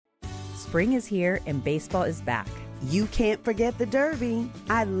Spring is here and baseball is back. You can't forget the Derby.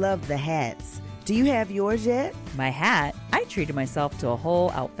 I love the hats. Do you have yours yet? My hat? I treated myself to a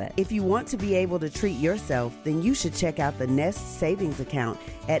whole outfit. If you want to be able to treat yourself, then you should check out the Nest Savings Account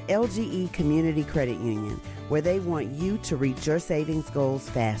at LGE Community Credit Union, where they want you to reach your savings goals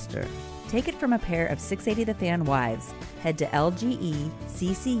faster. Take it from a pair of 680 The Fan wives. Head to lgeccu.org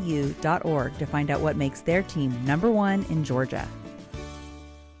to find out what makes their team #1 in Georgia.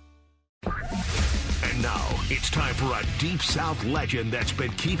 And now it's time for a Deep South legend that's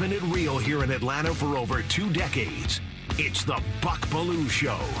been keeping it real here in Atlanta for over 2 decades. It's the Buck Belue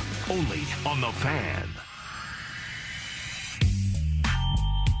Show, only on The Fan.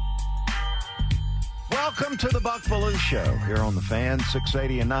 Welcome to the Buck Belue Show here on The Fan,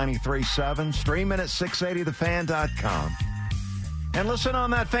 680 and 93.7. Streaming at 680thefan.com. And listen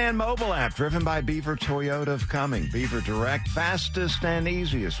on that Fan mobile app driven by Beaver Toyota of Cumming. Beaver Direct, fastest and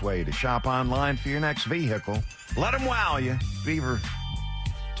easiest way to shop online for your next vehicle. Let them wow you. Beaver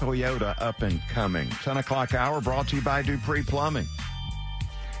Toyota up and coming. 10 o'clock hour brought to you by Dupree Plumbing.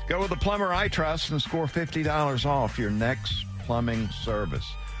 Go with the plumber I trust and score $50 off your next plumbing service.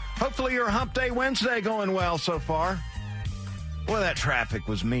 Hopefully your Hump Day Wednesday going well so far. Boy, that traffic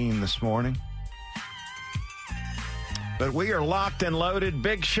was mean this morning. But we are locked and loaded.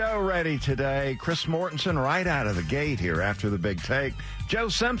 Big show ready today. Chris Mortensen right out of the gate here after the big take. Joe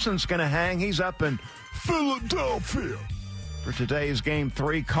Simpson's going to hang. He's up in Philadelphia for today's Game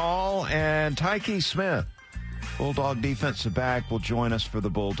 3 call. And Tyke Smith, Bulldog defensive back, will join us for the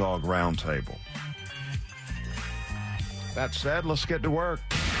Bulldog Roundtable. That said, let's get to work.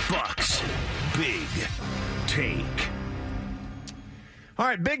 Bucks Big Take. All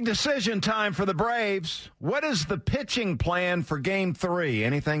right, big decision time for the Braves. What is the pitching plan for Game 3?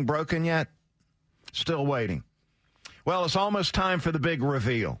 Anything broken yet? Still waiting. Well, it's almost time for the big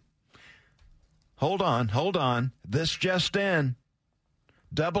reveal. Hold on. This just in.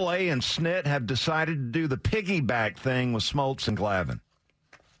 Double-A and Snit have decided to do the piggyback thing with Smoltz and Glavine.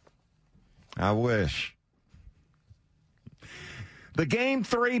 I wish. The Game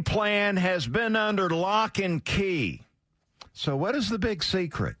 3 plan has been under lock and key. So what is the big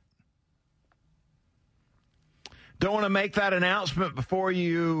secret? Don't want to make that announcement before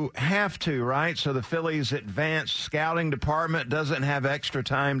you have to, right? So the Phillies' advanced scouting department doesn't have extra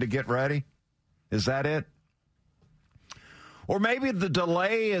time to get ready? Is that it? Or maybe the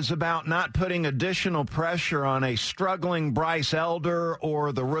delay is about not putting additional pressure on a struggling Bryce Elder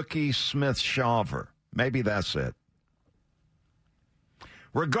or the rookie Smith Shawver. Maybe that's it.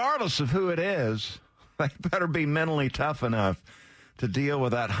 Regardless of who it is, they better be mentally tough enough to deal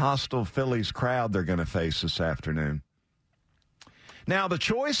with that hostile Phillies crowd they're going to face this afternoon. Now, the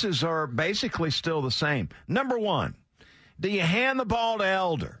choices are basically still the same. Number one, do you hand the ball to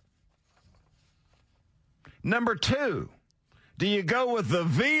Elder? Number two, do you go with the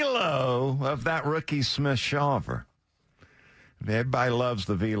velo of that rookie Smith Shawver? Everybody loves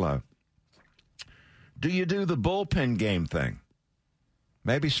the velo. Do you do the bullpen game thing?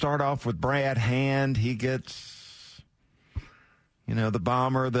 Maybe start off with Brad Hand. He gets, the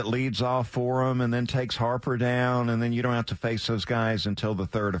bomber that leads off for him and then takes Harper down, and then you don't have to face those guys until the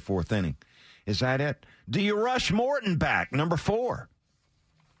third or fourth inning. Is that it? Do you rush Morton back, number 4?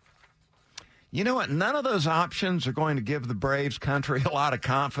 You know what? None of those options are going to give the Braves country a lot of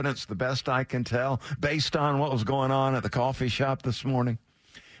confidence, the best I can tell, based on what was going on at the coffee shop this morning.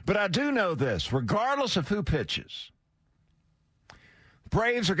 But I do know this, regardless of who pitches,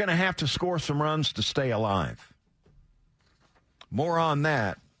 Braves are going to have to score some runs to stay alive. More on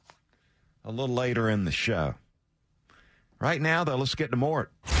that a little later in the show. Right now, though, let's get to Mort.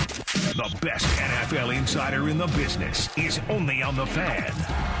 The best NFL insider in the business is only on The Fan.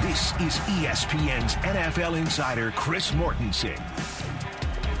 This is ESPN's NFL insider, Chris Mortensen.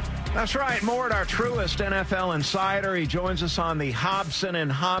 That's right, Mort, our truest NFL insider. He joins us on the Hobson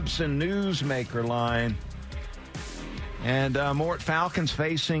and Hobson Newsmaker line. And Mort, Falcons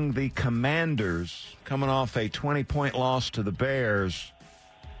facing the Commanders, coming off a 20-point loss to the Bears.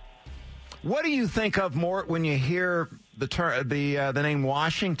 What do you think of, Mort, when you hear the name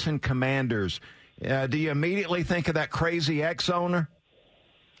Washington Commanders? Do you immediately think of that crazy ex-owner?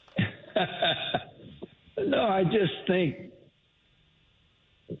 No, I just think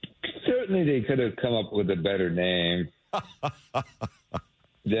certainly they could have come up with a better name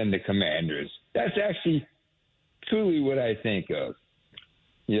than the Commanders. That's actually truly what I think of,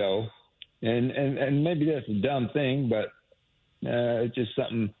 and maybe that's a dumb thing, but it's just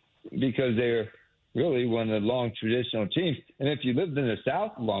something because they're really one of the long traditional teams. And if you lived in the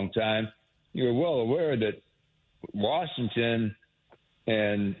South a long time, you're well aware that Washington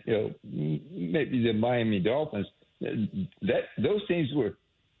and maybe the Miami Dolphins. Those teams were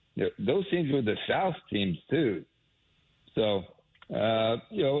the South teams too. So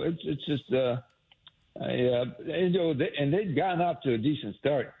it's just and they'd gotten off to a decent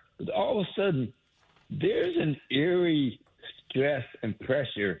start, but all of a sudden there's an eerie stress and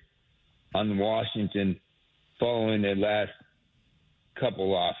pressure on Washington following their last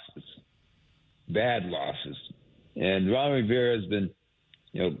couple losses, bad losses. And Ron Rivera has been,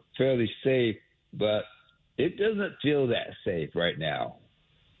 fairly safe, but it doesn't feel that safe right now.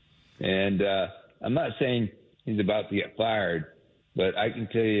 And I'm not saying he's about to get fired, but I can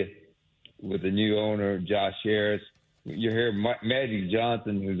tell you with the new owner, Josh Harris, you hear Magic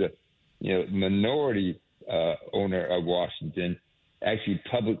Johnson, who's a minority owner of Washington, actually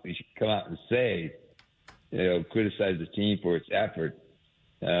publicly come out and say, criticize the team for its effort.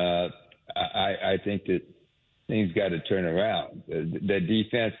 I think that things got to turn around. The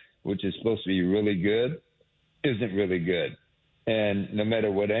defense, which is supposed to be really good, isn't really good. And no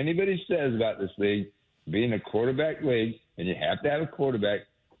matter what anybody says about this league, being a quarterback league, and you have to have a quarterback,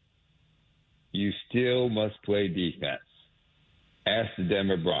 you still must play defense. Ask the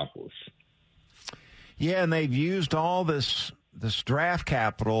Denver Broncos. Yeah, and they've used all this draft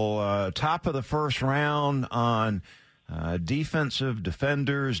capital, top of the first round on defensive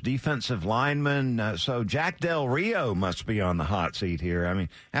defenders, defensive linemen. So Jack Del Rio must be on the hot seat here. I mean,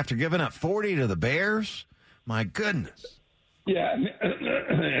 after giving up 40 to the Bears, my goodness. Yeah,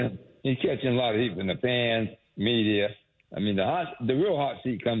 he's catching a lot of heat from the fans, media. I mean, the real hot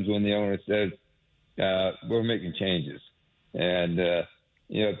seat comes when the owner says, we're making changes. And,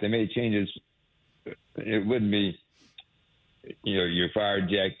 if they made changes, it wouldn't be, you fired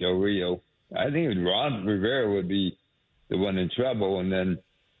Jack Del Rio. I think Ron Rivera would be the one in trouble, and then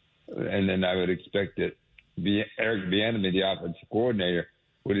I would expect that Eric Bieniemy, the offensive coordinator,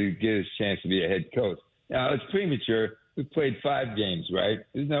 would get his chance to be a head coach. Now, it's premature. We played 5 games, right?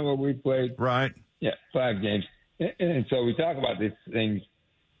 Isn't that what we played? Right. Yeah, 5 games. And so we talk about these things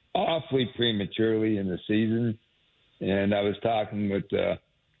awfully prematurely in the season. And I was talking with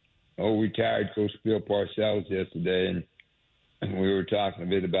retired Coach Bill Parcells yesterday, and we were talking a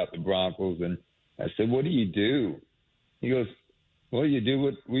bit about the Broncos. And I said, what do you do? He goes, well, you do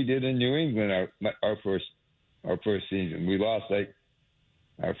what we did in New England our first season. We lost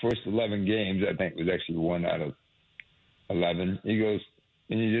our first 11 games. I think it was actually 1 out of 11. He goes,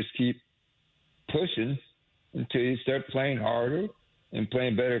 and you just keep pushing until you start playing harder and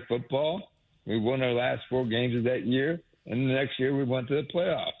playing better football. We won our last 4 games of that year, and the next year we went to the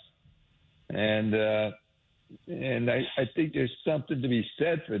playoffs. And I think there's something to be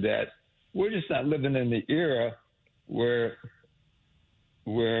said for that. We're just not living in the era where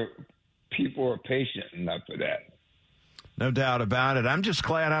people are patient enough for that. No doubt about it. I'm just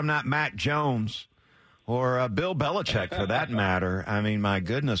glad I'm not Mac Jones or Bill Belichick, for that matter. I mean, my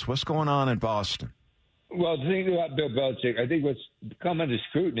goodness, what's going on in Boston? Well, the thing about Bill Belichick, I think what's come under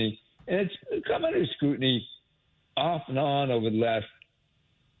scrutiny, and it's come under scrutiny off and on over the last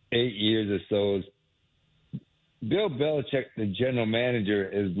 8 years or so, is Bill Belichick, the general manager,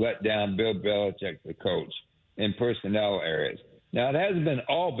 has let down Bill Belichick, the coach, in personnel areas. Now, it hasn't been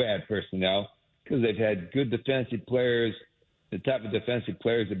all bad personnel because they've had good defensive players, the type of defensive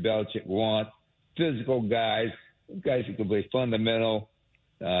players that Belichick wants, physical guys who can play fundamental,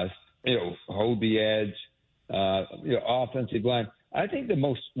 hold the edge, offensive line. I think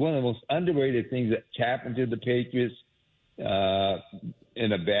one of the most underrated things that's happened to the Patriots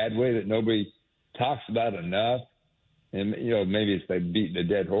in a bad way that nobody talks about enough, and maybe it's like beating a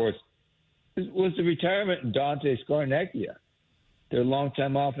dead horse, was the retirement of Dante Scarnecchia, their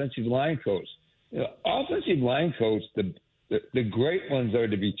longtime offensive line coach. Offensive line coach, the great ones are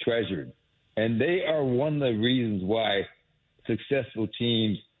to be treasured, and they are one of the reasons why successful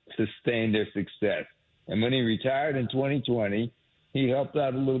teams sustain their success. And when he retired in 2020, he helped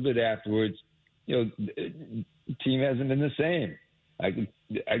out a little bit afterwards. The team hasn't been the same. I can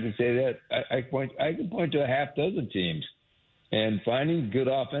say that. I can point to a half dozen teams, and finding good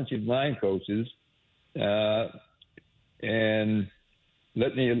offensive line coaches and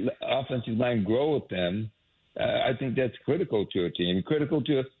letting the offensive line grow with them. I think that's critical to a team, critical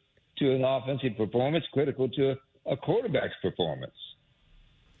to an offensive performance, critical to a quarterback's performance.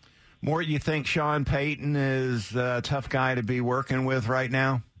 Mort, you think Sean Payton is a tough guy to be working with right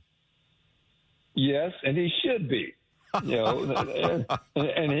now? Yes, and he should be. And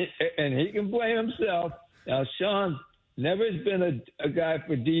he can blame himself. Now, Sean never has been a guy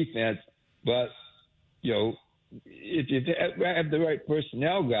for defense, but if you have the right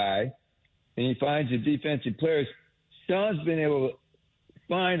personnel guy and he finds the defensive players, Sean's been able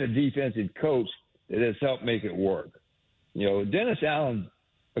find a defensive coach that has helped make it work. You know, Dennis Allen's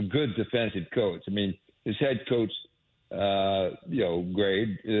a good defensive coach. I mean, his head coach,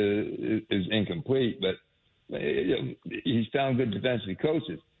 grade is incomplete, but he's found good defensive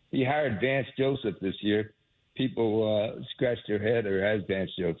coaches. He hired Vance Joseph this year. People scratched their head, or has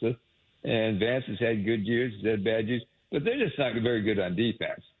Vance Joseph. And Vance has had good years, he's had bad years, but they're just not very good on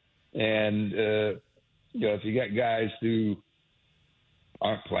defense. And, if you got guys who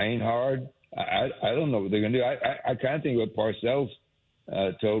aren't playing hard, I don't know what they're going to do. I kind of think what Parcells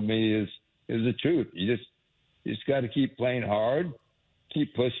told me is the truth. You just got to keep playing hard,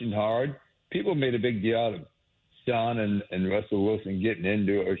 keep pushing hard. People made a big deal out of Sean and Russell Wilson getting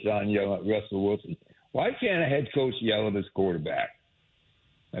into it, or Sean yelling at Russell Wilson. Why can't a head coach yell at his quarterback?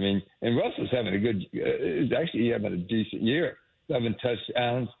 I mean, and Russell's having is actually having a decent year. 7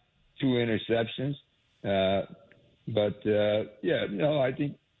 touchdowns, 2 interceptions. I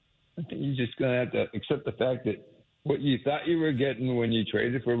think you're just going to have to accept the fact that what you thought you were getting when you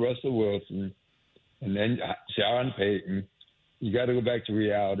traded for Russell Wilson and then Sean Payton, you got to go back to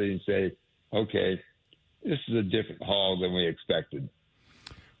reality and say, okay, this is a different haul than we expected.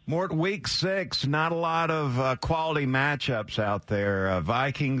 Mort, week 6, not a lot of quality matchups out there.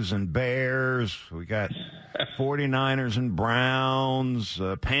 Vikings and Bears. We got 49ers and Browns,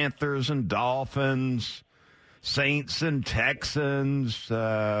 Panthers and Dolphins, Saints and Texans,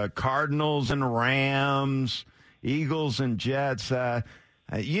 Cardinals and Rams, Eagles and Jets.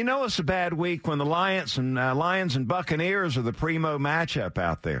 It's a bad week when the Lions and Buccaneers are the primo matchup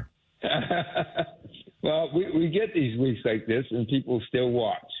out there. Well, we get these weeks like this, and people still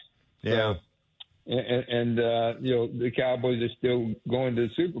watch. Yeah. So, the Cowboys are still going to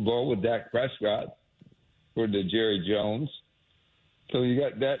the Super Bowl with Dak Prescott for the Jerry Jones. So you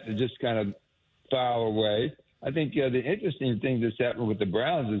got that to just kind of file away. I think the interesting thing that's happened with the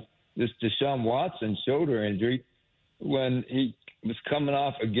Browns is this Deshaun Watson shoulder injury. When he was coming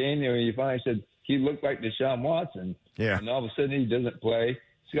off a game there, you finally said he looked like Deshaun Watson. Yeah. And all of a sudden he doesn't play.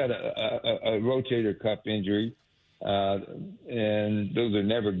 He's got a rotator cuff injury, and those are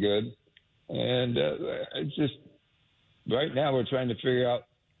never good. And it's just right now we're trying to figure out,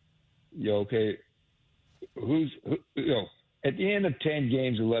 who's at the end of 10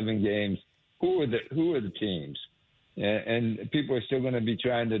 games, 11 games, who are the teams? And people are still going to be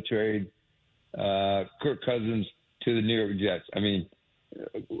trying to trade Kirk Cousins to the New York Jets. I mean,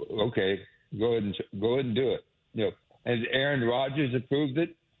 okay, go ahead and do it. Has Aaron Rodgers approved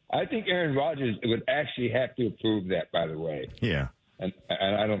it? I think Aaron Rodgers would actually have to approve that, by the way. Yeah. And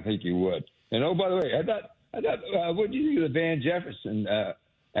I don't think he would. And, by the way, I thought what do you think of the Van Jefferson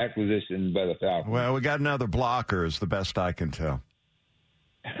acquisition by the Falcons? Well, we got another blocker, is the best I can tell.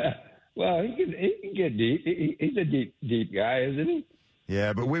 Well, he can get deep. He's a deep guy, isn't he?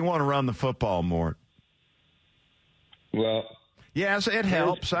 Yeah, but we want to run the football more. Well, yes, it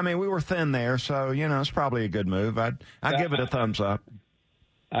helps. I mean, we were thin there, so it's probably a good move. I'd give it a thumbs up.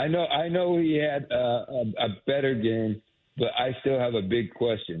 I know he had a better game, but I still have a big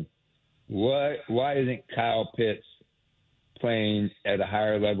question. Why isn't Kyle Pitts playing at a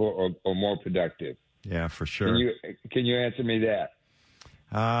higher level or more productive? Yeah, for sure. Can you answer me that?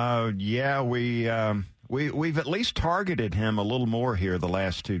 We've at least targeted him a little more here the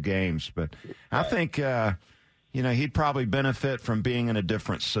last 2 games, but I think he'd probably benefit from being in a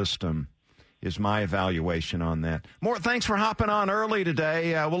different system. Is my evaluation on that. Mort, thanks for hopping on early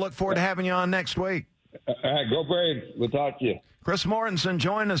today. We'll look forward to having you on next week. All right, go Braves. We'll talk to you. Chris Mortensen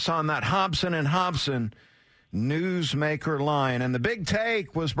joined us on that Hobson & Hobson Newsmaker line. And the Big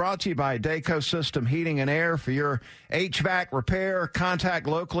Take was brought to you by Dayco System Heating and Air. For your HVAC repair, contact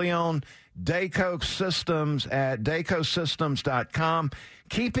locally owned Dayco Systems at daycosystems.com.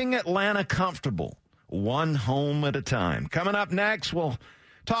 Keeping Atlanta comfortable, one home at a time. Coming up next, we'll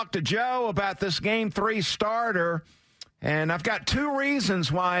talk to Joe about this Game 3 starter. And I've got 2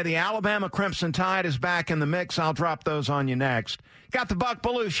 reasons why the Alabama Crimson Tide is back in the mix. I'll drop those on you next. Got the Buck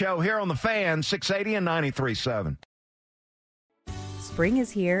Belue Show here on the Fan, 680 and 93.7. Spring is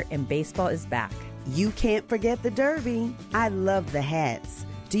here and baseball is back. You can't forget the Derby. I love the hats.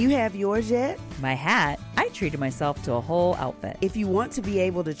 Do you have yours yet? My hat? I treated myself to a whole outfit. If you want to be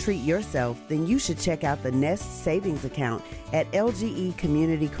able to treat yourself, then you should check out the Nest Savings Account at LGE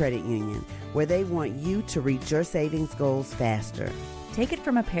Community Credit Union, where they want you to reach your savings goals faster. Take it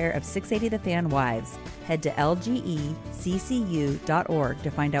from a pair of 680 The Fan wives. Head to lgeccu.org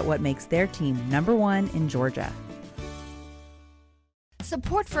to find out what makes their team #1 in Georgia.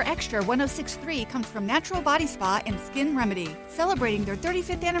 Support for Extra 106.3 comes from Natural Body Spa and Skin Remedy, celebrating their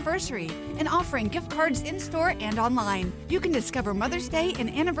 35th anniversary and offering gift cards in-store and online. You can discover Mother's Day and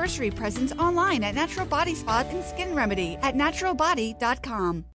anniversary presents online at Natural Body Spa and Skin Remedy at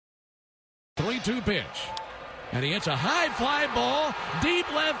naturalbody.com. 3-2 pitch. And he hits a high fly ball, deep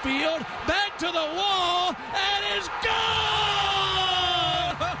left field, back to the wall, and it's gone!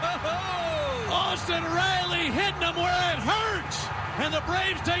 Austin Riley hitting him where it hurts, and the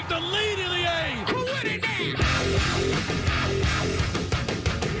Braves take the lead in the eighth.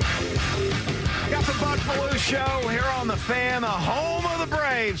 Got the Buck Belue Show here on the Fan, the home of the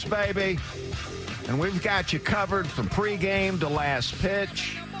Braves, baby. And we've got you covered from pregame to last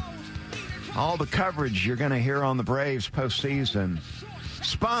pitch. All the coverage you're going to hear on the Braves postseason,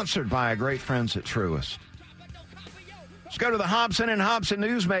 sponsored by our great friends at Truist. Let's go to the Hobson and Hobson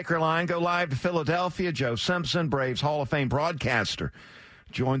Newsmaker line. Go live to Philadelphia. Joe Simpson, Braves Hall of Fame broadcaster,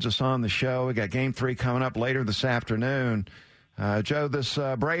 joins us on the show. We got Game 3 coming up later this afternoon. Joe, this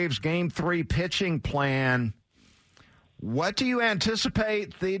Braves Game 3 pitching plan, what do you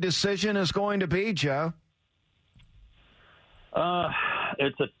anticipate the decision is going to be, Joe?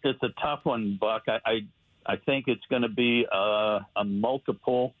 It's a tough one, Buck. I think it's going to be a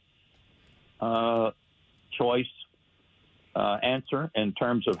multiple choice answer in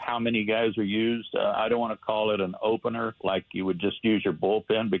terms of how many guys are used. I don't want to call it an opener like you would just use your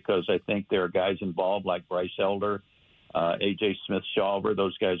bullpen, because I think there are guys involved like Bryce Elder, A.J. Smith-Shawver.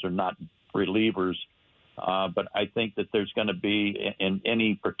 Those guys are not relievers. But I think that there's going to be, in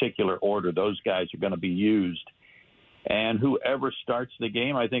any particular order, those guys are going to be used. And whoever starts the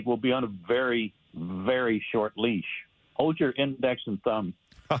game, I think, will be on a very, very short leash. Hold your index and thumb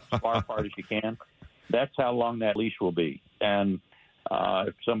as far apart as you can. That's how long that leash will be. And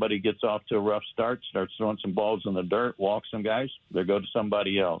if somebody gets off to a rough start, starts throwing some balls in the dirt, walks some guys, they'll go to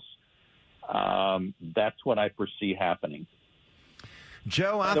somebody else. That's what I foresee happening.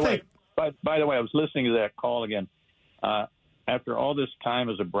 Joe, By the way, I was listening to that call again. After all this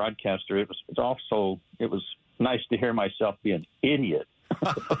time as a broadcaster, it was nice to hear myself be an idiot.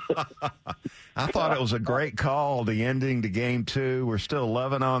 I thought it was a great call, the ending to Game 2. We're still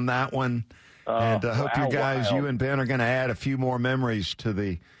loving on that one. And I hope you guys, you and Ben, are going to add a few more memories to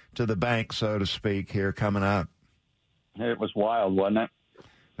the bank, so to speak, here coming up. It was wild, wasn't it?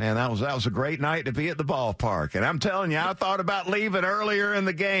 Man, that was a great night to be at the ballpark. And I'm telling you, I thought about leaving earlier in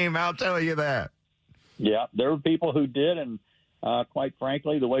the game. I'll tell you that. Yeah, there were people who did, and quite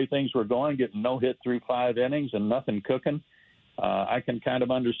frankly, the way things were going, getting no hit through 5 innings and nothing cooking, I can kind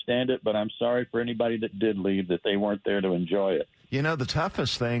of understand it, but I'm sorry for anybody that did leave, that they weren't there to enjoy it. You know, the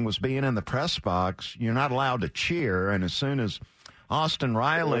toughest thing was being in the press box. You're not allowed to cheer, and as soon as Austin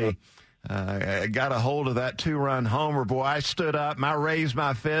Riley got a hold of that 2-run homer, boy, I stood up and I raised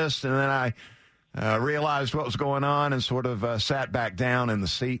my fist, and then I realized what was going on and sort of sat back down in the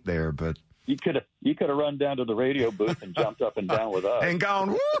seat there. But you could have run down to the radio booth and jumped up and down with us and gone,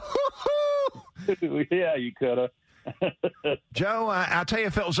 woo-hoo-hoo! Yeah, you could have. Joe, I'll tell you,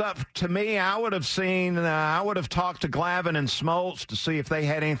 if it was up to me, I would have talked to Glavine and Smoltz to see if they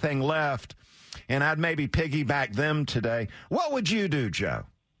had anything left, and I'd maybe piggyback them today. What would you do, Joe?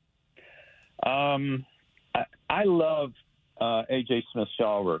 I love A.J.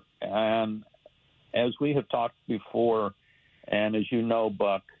 Smith-Shawver, and as we have talked before, and as you know,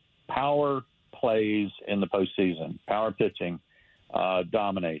 Buck, power plays in the postseason. Power pitching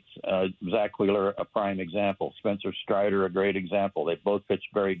dominates. Zach Wheeler, a prime example. Spencer Strider, a great example. They both pitched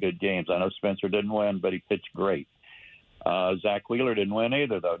very good games. I know Spencer didn't win, but he pitched great. Zach Wheeler didn't win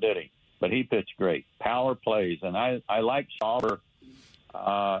either, though, did he? But he pitched great. Power plays, and I like Shawver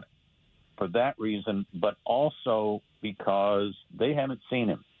for that reason, but also because they haven't seen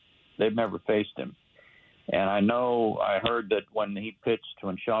him. They've never faced him. And I heard that when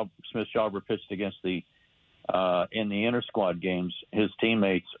Smith-Shawver pitched against in the inter-squad games, his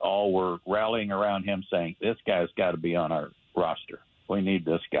teammates all were rallying around him saying, this guy's got to be on our roster. We need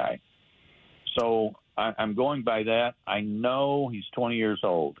this guy. So I'm going by that. I know he's 20 years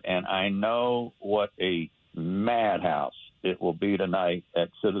old, and I know what a madhouse it will be tonight at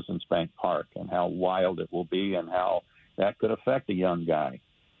Citizens Bank Park, and how wild it will be, and how that could affect a young guy.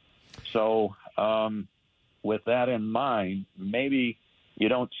 So with that in mind, maybe you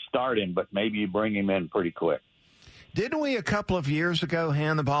don't start him, but maybe you bring him in pretty quick. Didn't we a couple of years ago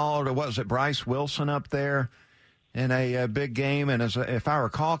hand the ball to, was it Bryce Wilson up there in a big game? And if I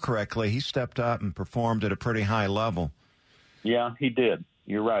recall correctly, he stepped up and performed at a pretty high level. Yeah, he did.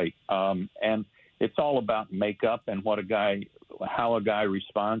 You're right. And it's all about makeup and what a guy how a guy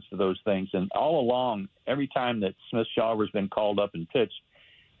responds to those things. And all along, every time that Smith Shawver's been called up and pitched,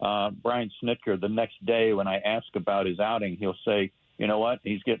 Brian Snitker, the next day when I ask about his outing, he'll say, you know what,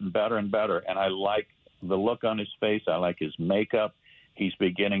 he's getting better and better. And I like the look on his face. I like his makeup. He's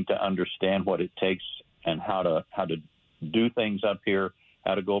beginning to understand what it takes and how to do things up here,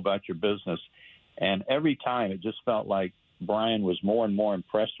 how to go about your business. And every time it just felt like Brian was more and more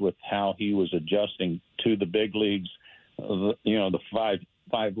impressed with how he was adjusting to the big leagues, the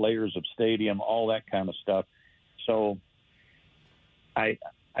five layers of stadium, all that kind of stuff. So I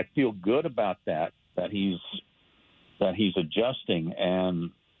feel good about that he's adjusting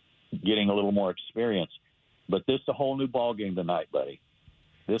and getting a little more experience. But this is a whole new ball game tonight, buddy.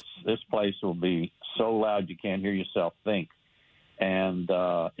 This place will be so loud you can't hear yourself think, and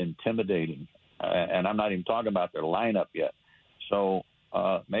intimidating. And I'm not even talking about their lineup yet. So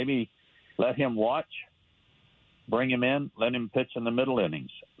maybe let him watch, bring him in, let him pitch in the middle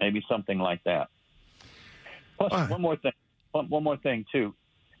innings, maybe something like that. Plus, one more thing too.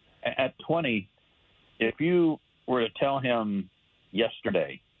 At 20, if you were to tell him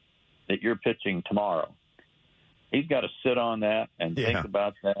yesterday that you're pitching tomorrow, he's got to sit on that and think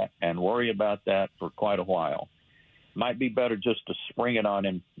about that and worry about that for quite a while. Might be better just to spring it on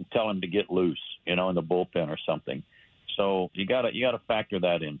him and tell him to get loose, in the bullpen or something. So you got to factor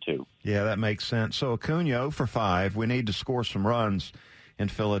that in too. Yeah, that makes sense. So Acuna for 5. We need to score some runs in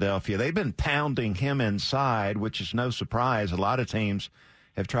Philadelphia. They've been pounding him inside, which is no surprise. A lot of teams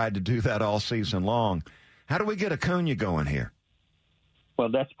have tried to do that all season long. How do we get Acuna going here? Well,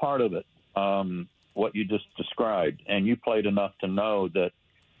 that's part of it. What you just described, and you played enough to know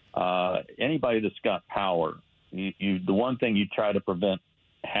that anybody that's got power, the one thing you try to prevent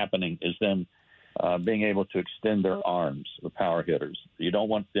happening is them being able to extend their arms, the power hitters. You don't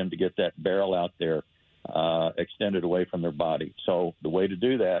want them to get that barrel out there extended away from their body. So the way to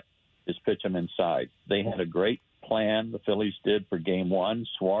do that is pitch them inside. They had a great plan, the Phillies did, for game 1.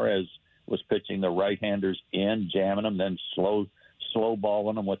 Suarez was pitching the right-handers in, jamming them, then slow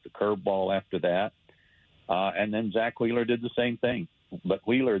balling them with the curveball after that. And then Zach Wheeler did the same thing. But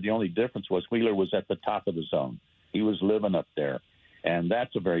Wheeler, the only difference was Wheeler was at the top of the zone. He was living up there. And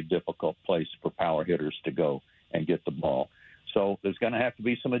that's a very difficult place for power hitters to go and get the ball. So there's going to have to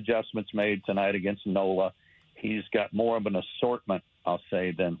be some adjustments made tonight against Nola. He's got more of an assortment, I'll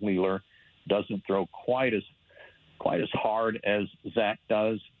say, than Wheeler. Doesn't throw quite as hard as Zach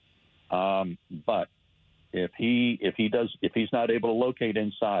does. But if he's not able to locate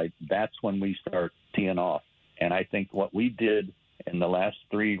inside, that's when we start teeing off. And I think what we did in the last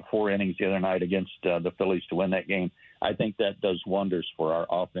 3 or 4 innings the other night against the Phillies to win that game, I think that does wonders for our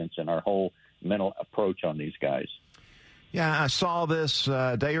offense and our whole mental approach on these guys. Yeah, I saw this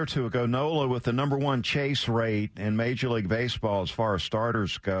a day or two ago. Nola with the number 1 chase rate in Major League Baseball as far as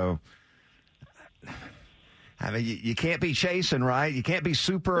starters go. I mean, you can't be chasing, right? You can't be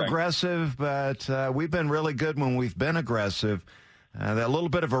super aggressive, but we've been really good when we've been aggressive. That little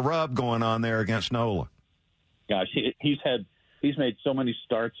bit of a rub going on there against Nola. Gosh, he's made so many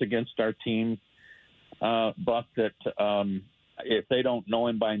starts against our team, Buck, that if they don't know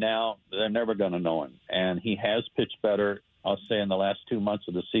him by now, they're never going to know him. And he has pitched better, I'll say, in the last 2 months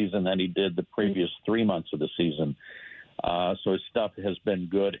of the season than he did the previous 3 months of the season. So his stuff has been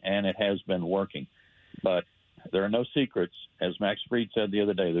good, and it has been working. But there are no secrets. As Max Fried said the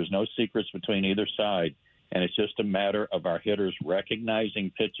other day, there's no secrets between either side, and it's just a matter of our hitters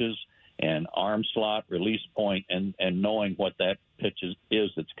recognizing pitches and arm slot, release point, and knowing what that pitch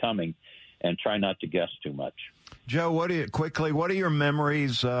is that's coming, and try not to guess too much. Joe, what are your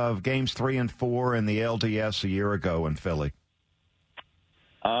memories of games 3 and 4 in the LDS a year ago in Philly?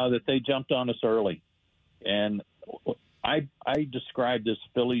 That they jumped on us early. And I describe this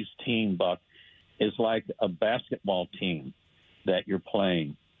Phillies team, Buck, is like a basketball team that you're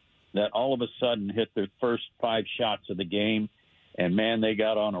playing, that all of a sudden hit their first 5 shots of the game, and, man, they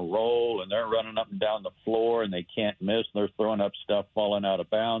got on a roll, and they're running up and down the floor, and they can't miss. They're throwing up stuff falling out of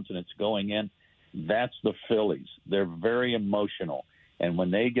bounds, and it's going in. That's the Phillies. They're very emotional. And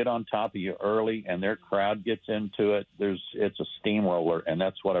when they get on top of you early and their crowd gets into it, it's a steamroller, and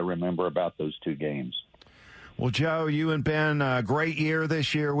that's what I remember about those 2 games. Well, Joe, you and Ben, a great year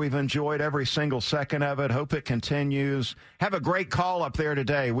this year. We've enjoyed every single second of it. Hope it continues. Have a great call up there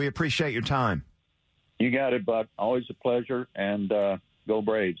today. We appreciate your time. You got it, Buck. Always a pleasure, and go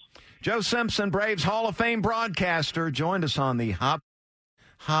Braves. Joe Simpson, Braves Hall of Fame broadcaster, joined us on the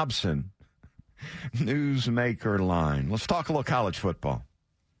Hobson Newsmaker line. Let's talk a little college football.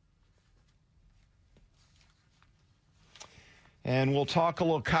 And we'll talk a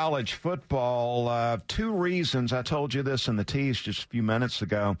little college football. 2 reasons, I told you this in the tease just a few minutes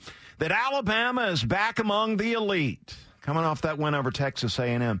ago, that Alabama is back among the elite. Coming off that win over Texas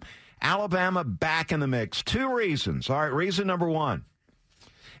A&M. Alabama back in the mix. 2 reasons. All right, reason number 1.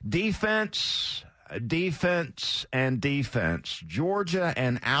 Defense, and defense. Georgia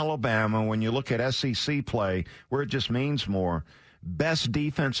and Alabama, when you look at SEC play, where it just means more, best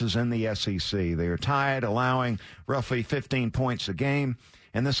defenses in the SEC. They are tied, allowing roughly 15 points a game.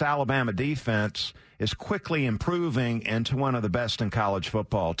 And this Alabama defense is quickly improving into one of the best in college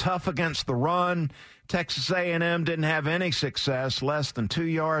football. Tough against the run. Texas A&M didn't have any success, less than 2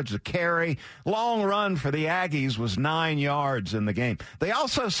 yards a carry. Long run for the Aggies was 9 yards in the game. They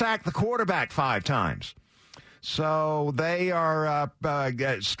also sacked the quarterback 5 times. So they are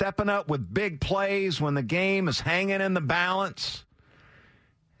stepping up with big plays when the game is hanging in the balance.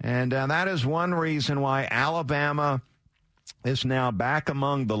 And that is one reason why Alabama is now back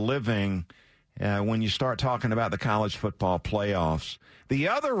among the living when you start talking about the college football playoffs. The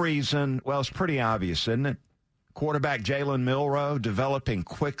other reason, well, it's pretty obvious, isn't it? Quarterback Jalen Milroe developing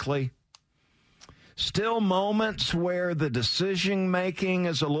quickly. Still moments where the decision-making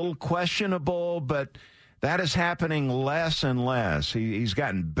is a little questionable, but that is happening less and less. He's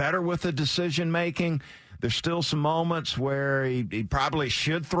gotten better with the decision-making. There's still some moments where he probably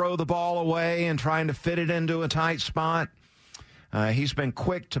should throw the ball away and trying to fit it into a tight spot. He's been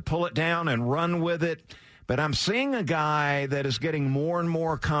quick to pull it down and run with it. But I'm seeing a guy that is getting more and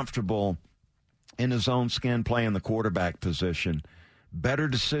more comfortable in his own skin playing the quarterback position. Better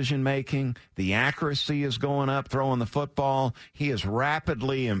decision-making. The accuracy is going up, throwing the football. He is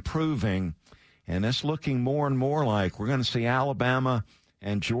rapidly improving. And it's looking more and more like we're going to see Alabama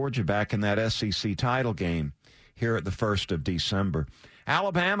and Georgia back in that SEC title game here at the 1st of December.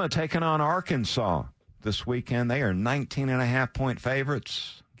 Alabama taking on Arkansas this weekend. They are 19.5-point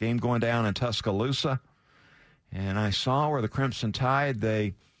favorites. Game going down in Tuscaloosa. And I saw where the Crimson Tide,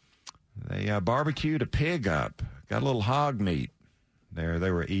 they barbecued a pig up. Got a little hog meat there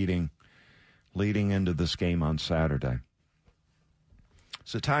they were eating leading into this game on Saturday.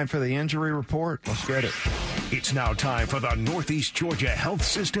 Is it time for the injury report? Let's get it. It's now time for the Northeast Georgia Health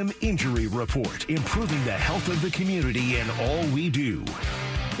System Injury Report, improving the health of the community in all we do.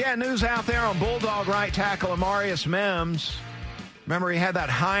 Yeah, news out there on Bulldog right tackle Amarius Mims. Remember, he had that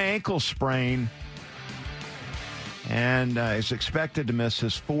high ankle sprain and is expected to miss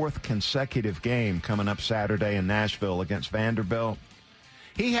his 4th consecutive game coming up Saturday in Nashville against Vanderbilt.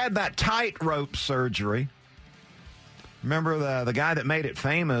 He had that tightrope surgery. Remember, the guy that made it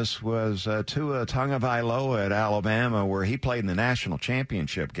famous was Tua Tagovailoa at Alabama, where he played in the national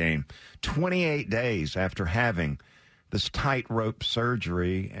championship game 28 days after having this tightrope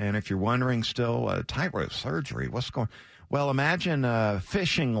surgery. And if you're wondering still, tightrope surgery, what's going on? Well, imagine a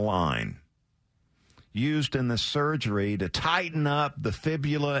fishing line used in this surgery to tighten up the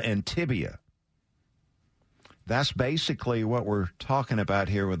fibula and tibia. That's basically what we're talking about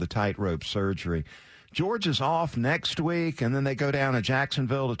here with the tightrope surgery. Georgia's off next week, and then they go down to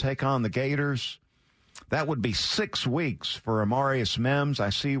Jacksonville to take on the Gators. That would be 6 weeks for Amarius Mims. I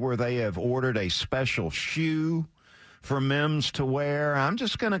see where they have ordered a special shoe for Mims to wear. I'm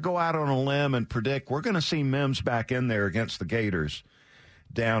just going to go out on a limb and predict we're going to see Mims back in there against the Gators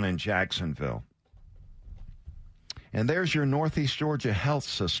down in Jacksonville. And there's your Northeast Georgia Health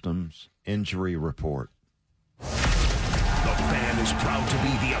System's injury report. The Fan is proud to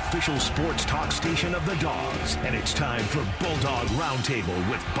be the official sports talk station of the Dogs, and it's time for Bulldog Roundtable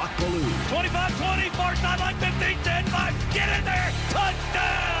with Buck Belue. 25-20, far sideline, 15, 10, 5, get in there,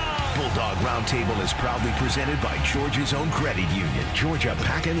 touchdown! Bulldog Roundtable is proudly presented by Georgia's own credit union, Georgia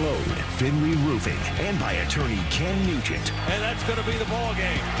Pack and Load, Finley Roofing, and by attorney Ken Nugent. And that's going to be the ball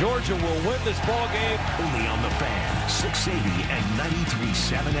game. Georgia will win this ball game. Only on the Fan, 680 and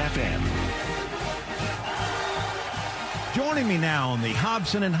 93.7 FM. Joining me now on the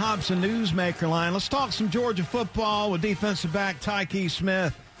Hobson and Hobson Newsmaker line, let's talk some Georgia football with defensive back Tyke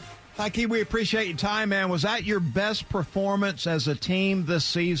Smith. Tyke, we appreciate your time, man. Was that your best performance as a team this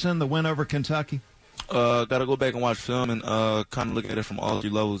season, the win over Kentucky? Got to go back and watch film and kind of look at it from all 3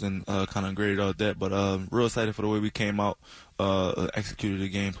 levels and kind of grade all that. But real excited for the way we came out, executed the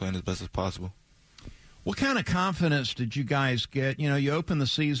game plan as best as possible. What kind of confidence did you guys get? You know, you open the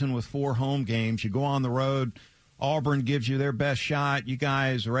season with 4 home games. You go on the road. Auburn gives you their best shot. You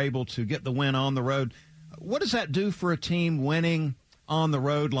guys are able to get the win on the road. What does that do for a team winning on the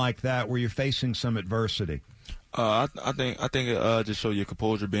road like that where you're facing some adversity? I think it just shows your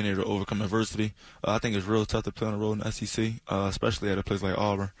composure, being able to overcome adversity. I think it's real tough to play on the road in the SEC, especially at a place like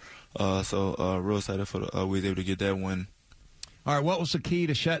Auburn. So real excited for we was able to get that win. All right, what was the key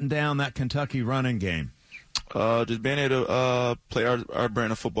to shutting down that Kentucky running game? Just being able to play our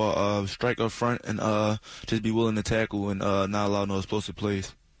brand of football, strike up front, and just be willing to tackle and not allow no explosive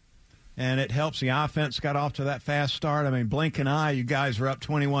plays. And it helps the offense got off to that fast start. I mean, blink an eye, you guys were up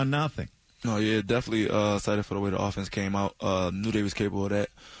 21-0. Oh, yeah, definitely excited for the way the offense came out. Knew they was capable of that.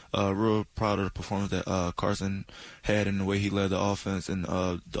 Real proud of the performance that Carson had and the way he led the offense, and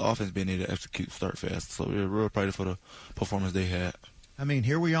the offense being able to execute, start fast. So we're real proud for the performance they had. I mean,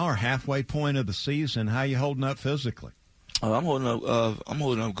 here we are, halfway point of the season. How you holding up physically? I'm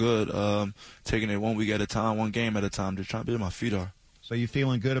holding up good. Taking it 1 week at a time, one game at a time, just trying to build my feet are. So you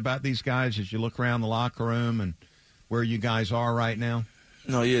feeling good about these guys as you look around the locker room and where you guys are right now?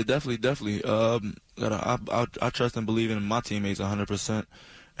 No, yeah, definitely. I trust and believe in my teammates 100%,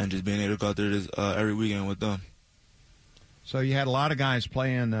 and just being able to go out there every weekend with them. So you had a lot of guys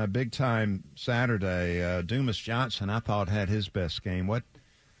playing big time Saturday. Dumas Johnson, I thought, had his best game.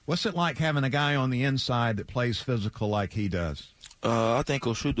 What's it like having a guy on the inside that plays physical like he does? I think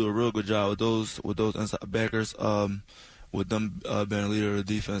Coach Shu do a real good job with those inside backers. With them being a leader of the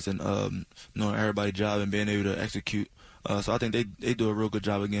defense and knowing everybody's job and being able to execute. So I think they do a real good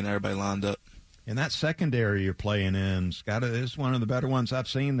job of getting everybody lined up. And that secondary you're playing in is one of the better ones I've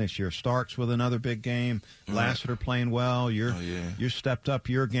seen this year. Starks with another big game. Lassiter playing well. You stepped up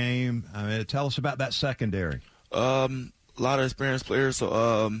your game. I mean, tell us about that secondary. A lot of experienced players,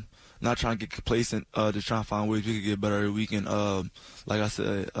 so not trying to get complacent, just trying to find ways we could get better every weekend. Like I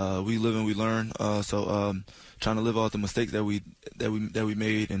said, we live and we learn. So trying to live out the mistakes that we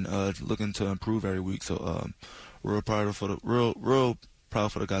made and looking to improve every week. So real proud for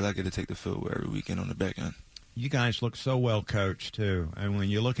the guys I get to take the field every weekend on the back end. You guys look so well coached too, and when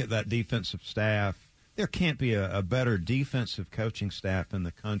you look at that defensive staff, there can't be a better defensive coaching staff in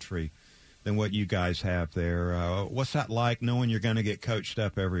the country than what you guys have there. What's that like, knowing you're going to get coached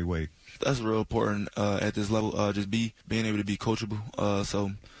up every week? That's real important at this level. Just being able to be coachable. So,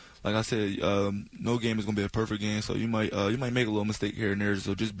 like I said, no game is going to be a perfect game. So you might make a little mistake here and there.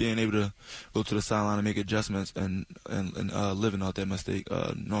 So just being able to go to the sideline and make adjustments and living out that mistake,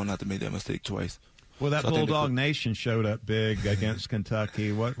 knowing not to make that mistake twice. Well, that Bulldog Nation showed up big against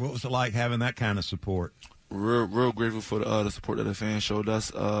Kentucky. What was it like having that kind of support? Real grateful for the support that the fans showed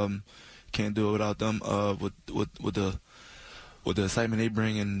us. Can't do it without them. With the excitement they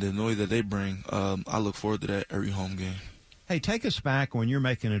bring and the noise that they bring, I look forward to that every home game. Hey, take us back when you're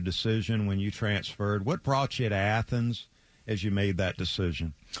making a decision when you transferred. What brought you to Athens as you made that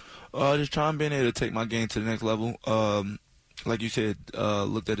decision? Just trying being able to take my game to the next level. Like you said,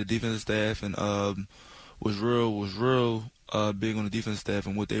 looked at the defensive staff and was real big on the defensive staff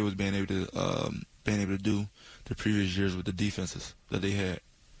and what they was being able to do the previous years with the defenses that they had.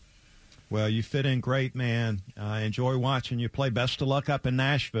 Well, you fit in great, man. Enjoy watching you play. Best of luck up in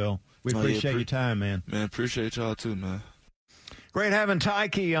Nashville. We appreciate your time, man. Man, appreciate y'all too, man. Great having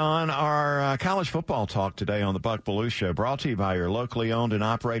Tyke on our college football talk today on the Buck Belue Show, brought to you by your locally owned and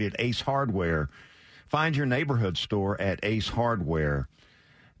operated Ace Hardware. Find your neighborhood store at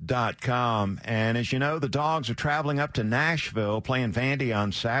acehardware.com. And as you know, the Dogs are traveling up to Nashville, playing Vandy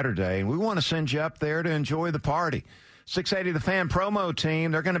on Saturday, and we want to send you up there to enjoy the party. 680 The Fan promo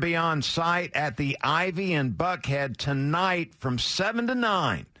team, they're going to be on site at the Ivy in Buckhead tonight from 7 to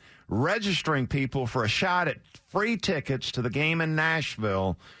 9, registering people for a shot at free tickets to the game in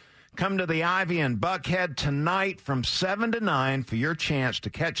Nashville. Come to the Ivy in Buckhead tonight from 7 to 9 for your chance to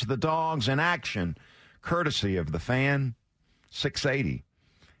catch the Dogs in action, courtesy of The Fan, 680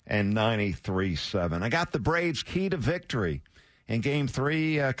 and 93.7. I got the Braves' key to victory in Game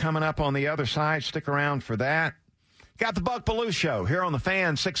 3 coming up on the other side. Stick around for that. Got the Buck Belue Show here on The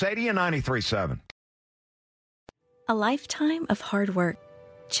Fan, 680 and 93.7. A lifetime of hard work.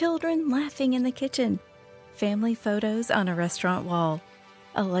 Children laughing in the kitchen. Family photos on a restaurant wall.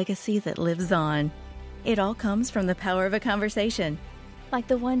 A legacy that lives on. It all comes from the power of a conversation. Like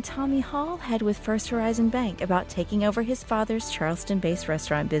the one Tommy Hall had with First Horizon Bank about taking over his father's Charleston-based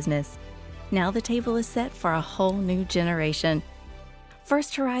restaurant business. Now the table is set for a whole new generation.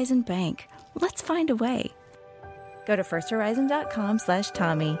 First Horizon Bank. Let's find a way. Go to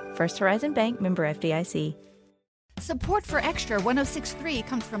firsthorizon.com/Tommy. First Horizon Bank, member FDIC. Support for Extra 106.3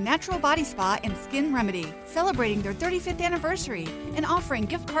 comes from Natural Body Spa and Skin Remedy, celebrating their 35th anniversary and offering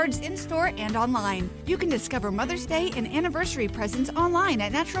gift cards in-store and online. You can discover Mother's Day and anniversary presents online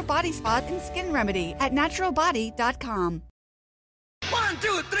at Natural Body Spa and Skin Remedy at naturalbody.com. 1,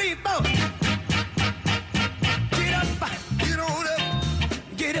 2, 3, 4. Get up, get on up,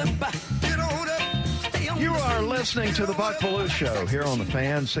 get up, get on up. You are listening listening to the Buck Belue Show here on the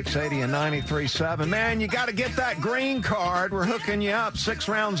Fan, 680 and 93.7. Man, you got to get that green card. We're hooking you up 6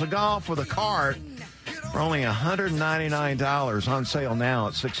 rounds of golf with a cart for only $199 on sale now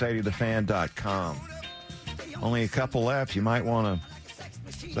at 680thefan.com. Only a couple left. You might want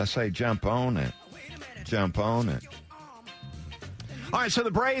to, as I say, jump on it. Jump on it. All right, so the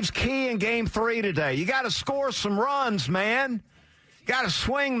Braves key in Game 3 today. You got to score some runs, man. Got to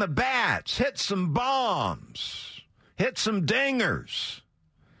swing the bats, hit some bombs, hit some dingers.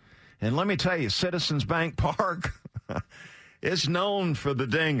 And let me tell you, Citizens Bank Park is known for the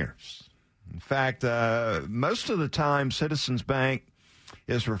dingers. In fact, most of the time, Citizens Bank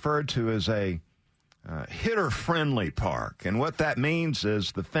is referred to as a hitter-friendly park. And what that means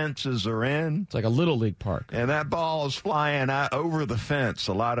is the fences are in. It's like a Little League park. And that ball is flying out over the fence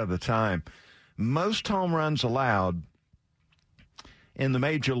a lot of the time. Most home runs allowed in the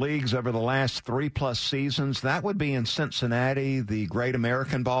major leagues over the last 3+ seasons, that would be in Cincinnati, the Great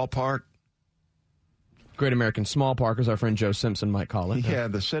American Ballpark. Great American Small Park, as our friend Joe Simpson might call it. Yeah,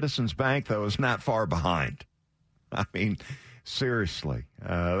 the Citizens Bank, though, is not far behind. I mean, seriously,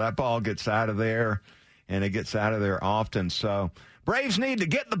 that ball gets out of there, and it gets out of there often. So Braves need to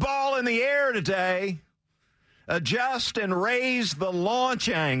get the ball in the air today. Adjust and raise the launch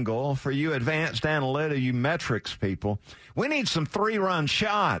angle for you advanced analytics, you metrics people. We need some 3-run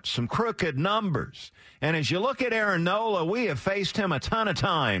shots, some crooked numbers. And as you look at Aaron Nola, we have faced him a ton of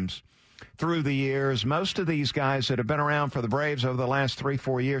times through the years. Most of these guys that have been around for the Braves over the last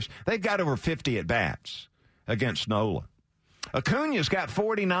 3-4 years, they've got over 50 at-bats against Nola. Acuna's got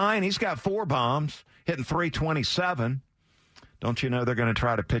 49. He's got 4 bombs, hitting .327. Don't you know they're going to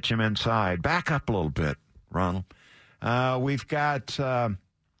try to pitch him inside? Back up a little bit, Ronald. We've got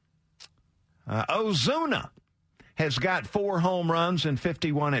Ozuna has got 4 home runs and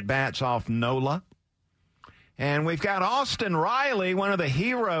 51 at-bats off Nola. And we've got Austin Riley, one of the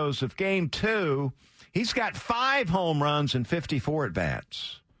heroes of Game 2. He's got 5 home runs and 54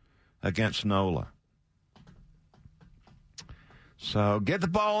 at-bats against Nola. So get the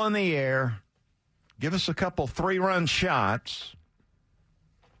ball in the air. Give us a couple 3-run shots.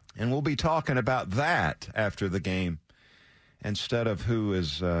 And we'll be talking about that after the game instead of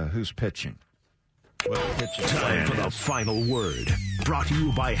who's pitching. Time for the final word. Brought to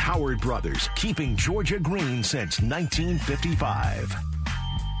you by Howard Brothers, keeping Georgia green since 1955.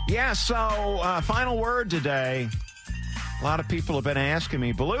 Yeah, so final word today. A lot of people have been asking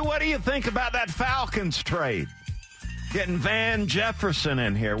me, Belue, what do you think about that Falcons trade? Getting Van Jefferson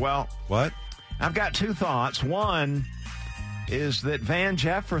in here. Well, what? I've got 2 thoughts. One is that Van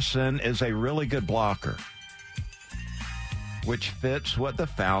Jefferson is a really good blocker, which fits what the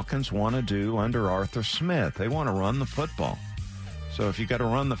Falcons want to do under Arthur Smith. They want to run the football. So if you got to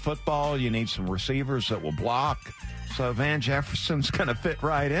run the football, you need some receivers that will block. So Van Jefferson's going to fit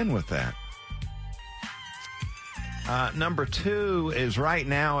right in with that. Number 2 is right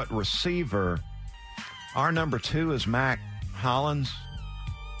now at receiver. Our number 2 is Mac Hollins.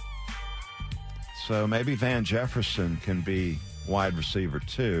 So maybe Van Jefferson can be wide receiver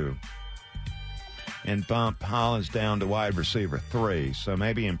 2 and bump Hollins down to wide receiver 3. So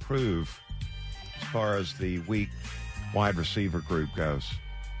maybe improve as far as the weak wide receiver group goes.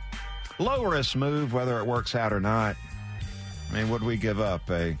 Low risk move, whether it works out or not. I mean, what do we give up?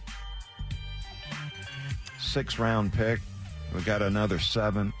 A 6-round pick. We got another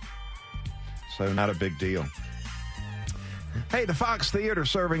 7. So not a big deal. Hey, the Fox Theater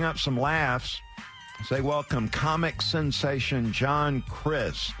serving up some laughs. They welcome comic sensation John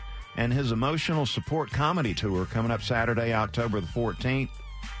Crist and his emotional support comedy tour coming up Saturday, October the 14th.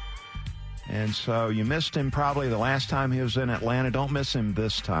 And so you missed him probably the last time he was in Atlanta. Don't miss him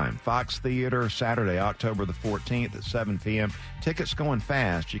this time. Fox Theater, Saturday, October the 14th at 7 p.m. Tickets going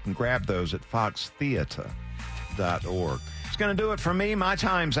fast. You can grab those at foxtheater.org. It's going to do it for me. My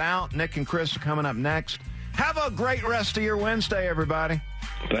time's out. Nick and Chris are coming up next. Have a great rest of your Wednesday, everybody.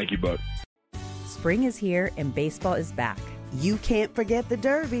 Thank you, Buck. Spring is here and baseball is back. You can't forget the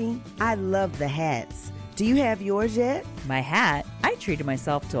Derby. I love the hats. Do you have yours yet? My hat? I treated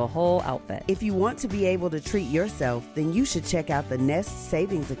myself to a whole outfit. If you want to be able to treat yourself, then you should check out the Nest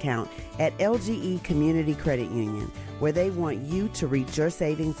Savings Account at LGE Community Credit Union, where they want you to reach your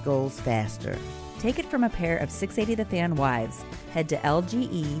savings goals faster. Take it from a pair of 680 The Fan wives. Head to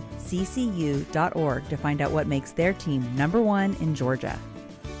lgeccu.org to find out what makes their team #1 in Georgia.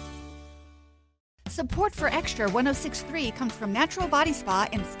 Support for Extra 106.3 comes from Natural Body Spa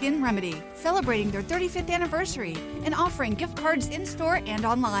and Skin Remedy, celebrating their 35th anniversary and offering gift cards in-store and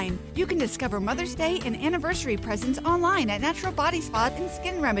online. You can discover Mother's Day and anniversary presents online at Natural Body Spa and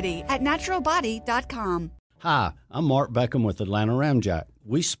Skin Remedy at naturalbody.com. Hi, I'm Mark Beckham with Atlanta Ramjack.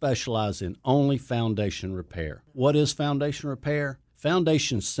 We specialize in only foundation repair. What is foundation repair?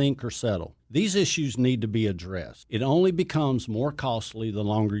 Foundations sink or settle. These issues need to be addressed. It only becomes more costly the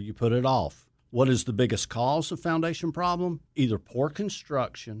longer you put it off. What is the biggest cause of foundation problem? Either poor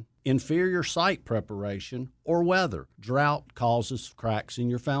construction, inferior site preparation, or weather. Drought causes cracks in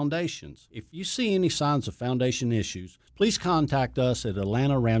your foundations. If you see any signs of foundation issues, please contact us at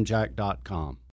atlantaramjack.com.